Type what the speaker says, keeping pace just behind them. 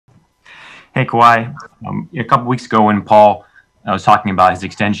Hey, Kawhi. A couple weeks ago, when Paul was talking about his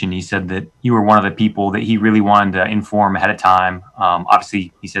extension, he said that you were one of the people that he really wanted to inform ahead of time.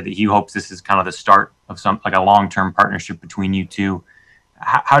 Obviously, he said that he hopes this is kind of the start of some like a long-term partnership between you two.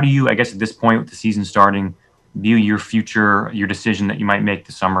 How do you, I guess, at this point with the season starting, view your future, your decision that you might make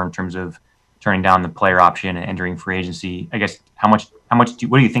this summer in terms of turning down the player option and entering free agency? I guess what do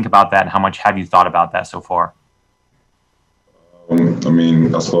you think about that, and how much have you thought about that so far?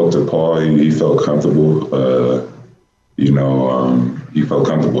 I spoke to Paul. He felt comfortable. He felt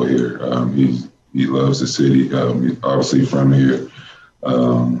comfortable here. He loves the city. He's obviously from here.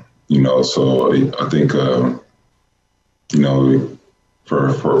 So I think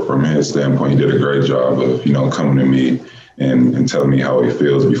from his standpoint, he did a great job of coming to me and telling me how he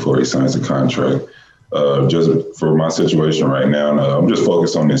feels before he signs the contract. Just for my situation right now, I'm just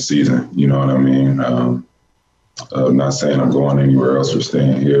focused on this season. You know what I mean? Not saying I'm going anywhere else or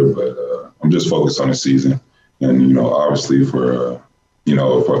staying here, but I'm just focused on the season. And obviously, if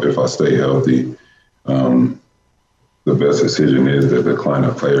I stay healthy, the best decision is to decline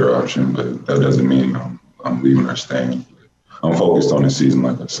a player option. But that doesn't mean I'm leaving or staying. I'm focused on the season,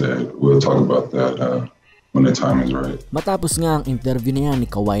 like I said. We'll talk about that when the time is right. Matapos nga ang interview na yan ni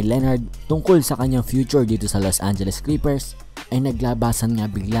Kawhi Leonard tungkol sa kanyang future dito sa Los Angeles Clippers, ay naglabasan nga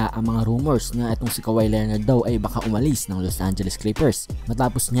bigla ang mga rumors na itong si Kawhi Leonard daw ay baka umalis ng Los Angeles Clippers.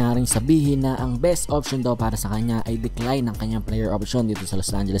 Matapos niya ring sabihin na ang best option daw para sa kanya ay decline ng kanyang player option dito sa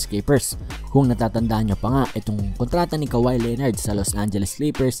Los Angeles Clippers. Kung natatandaan nyo pa nga, itong kontrata ni Kawhi Leonard sa Los Angeles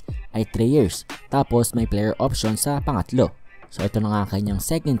Clippers ay 3 years. Tapos may player option sa pangatlo. So ito na nga kanyang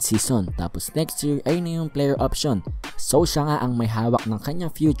second season, tapos next year ay na yung player option. So siya nga ang may hawak ng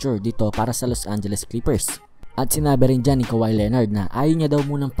kanyang future dito para sa Los Angeles Clippers. At sinabi rin dyan ni Kawhi Leonard na ayaw niya daw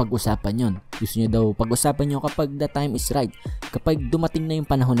munang pag-usapan yon. Gusto niya daw pag-usapan nyo kapag the time is right, kapag dumating na yung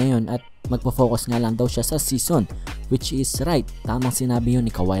panahon na yon, at magpo-focus nga lang daw siya sa season, which is right. Tamang sinabi yun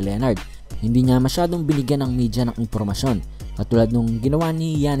ni Kawhi Leonard. Hindi niya masyadong binigyan ng media ng impormasyon, katulad nung ginawa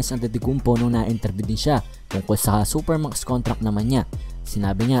ni Giannis Antetokounmpo nung na-interview din siya tungkol sa Supermax contract naman niya.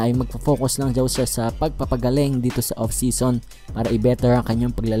 Sinabi niya ay magpo-focus lang daw siya sa pagpapagaling dito sa off-season para i-better ang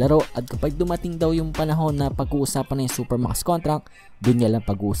kanyang paglalaro, at kapag dumating daw yung panahon na pag-uusapan na yung Supermax contract, doon niya lang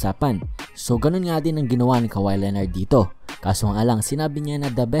pag-uusapan. So ganun nga din ang ginawa ni Kawhi Leonard dito. Kaso nga lang, sinabi niya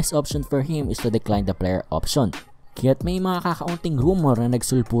na the best option for him is to decline the player option. Kaya't may mga kakaunting rumor na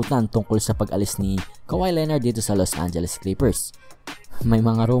nagsulputan tungkol sa pag-alis ni Kawhi Leonard dito sa Los Angeles Clippers. May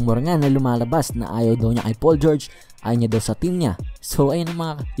mga rumor nga na lumalabas na ayaw daw niya kay Paul George, ayaw niya daw sa team niya. So ayun ang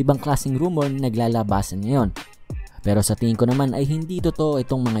mga ibang klaseng rumor na naglalabasan ngayon. Pero sa tingin ko naman ay hindi totoo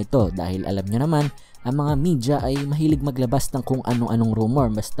itong mga ito, dahil alam nyo naman, ang mga media ay mahilig maglabas ng kung anong-anong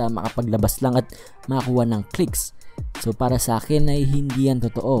rumor basta makapaglabas lang at makakuha ng clicks. So para sa akin ay hindi yan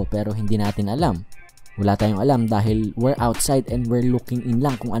totoo, pero hindi natin alam. Wala tayong alam dahil we're outside and we're looking in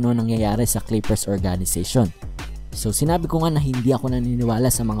lang kung ano nangyayari sa Clippers organization. So sinabi ko nga na hindi ako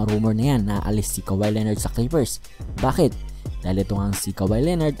naniniwala sa mga rumor na yan na alis si Kawhi Leonard sa Clippers. Bakit? Dahil ito nga si Kawhi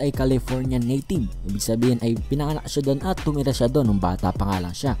Leonard ay California native. Ibig sabihin ay pinanganak siya doon at tumira siya doon nung bata pa nga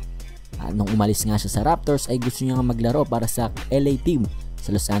lang siya. At nung umalis nga siya sa Raptors ay gusto niya nga maglaro para sa LA team,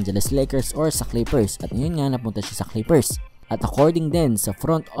 sa Los Angeles Lakers or sa Clippers. At ngayon nga napunta siya sa Clippers. At according din sa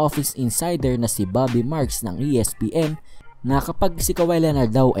front office insider na si Bobby Marks ng ESPN, na kapag si Kawhi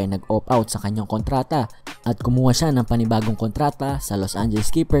Leonard daw ay nag-opt out sa kanyang kontrata at kumuha siya ng panibagong kontrata sa Los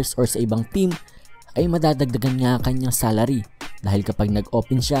Angeles Clippers or sa ibang team, ay madadagdagan niya ang kanyang salary. Dahil kapag nag-opt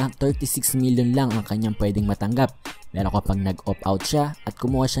in siya, 36 million lang ang kanyang pwedeng matanggap. Pero kapag nag-opt out siya at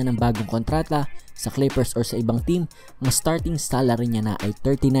kumuha siya ng bagong kontrata sa Clippers or sa ibang team, ang starting salary niya na ay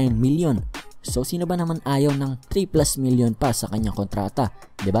 39 million. So sino ba naman ayaw ng 3 plus million pa sa kanyang kontrata,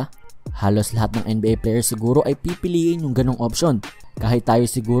 'di ba? Halos lahat ng NBA players siguro ay pipiliin yung ganong option. Kahit tayo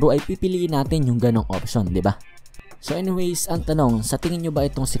siguro ay pipiliin natin yung ganong option, 'di ba? So anyways, ang tanong, sa tingin nyo ba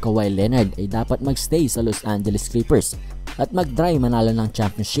itong si Kawhi Leonard ay dapat magstay sa Los Angeles Clippers at mag-try manalo ng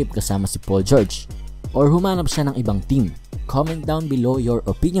championship kasama si Paul George? Or humanap siya ng ibang team? Comment down below your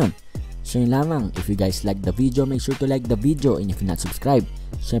opinion. So yun lamang, if you guys like the video, make sure to like the video, and if you're not subscribed,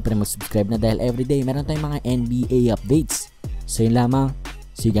 syempre mag-subscribe na dahil everyday meron tayong mga NBA updates. So yun lamang,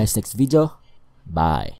 see you guys next video, bye!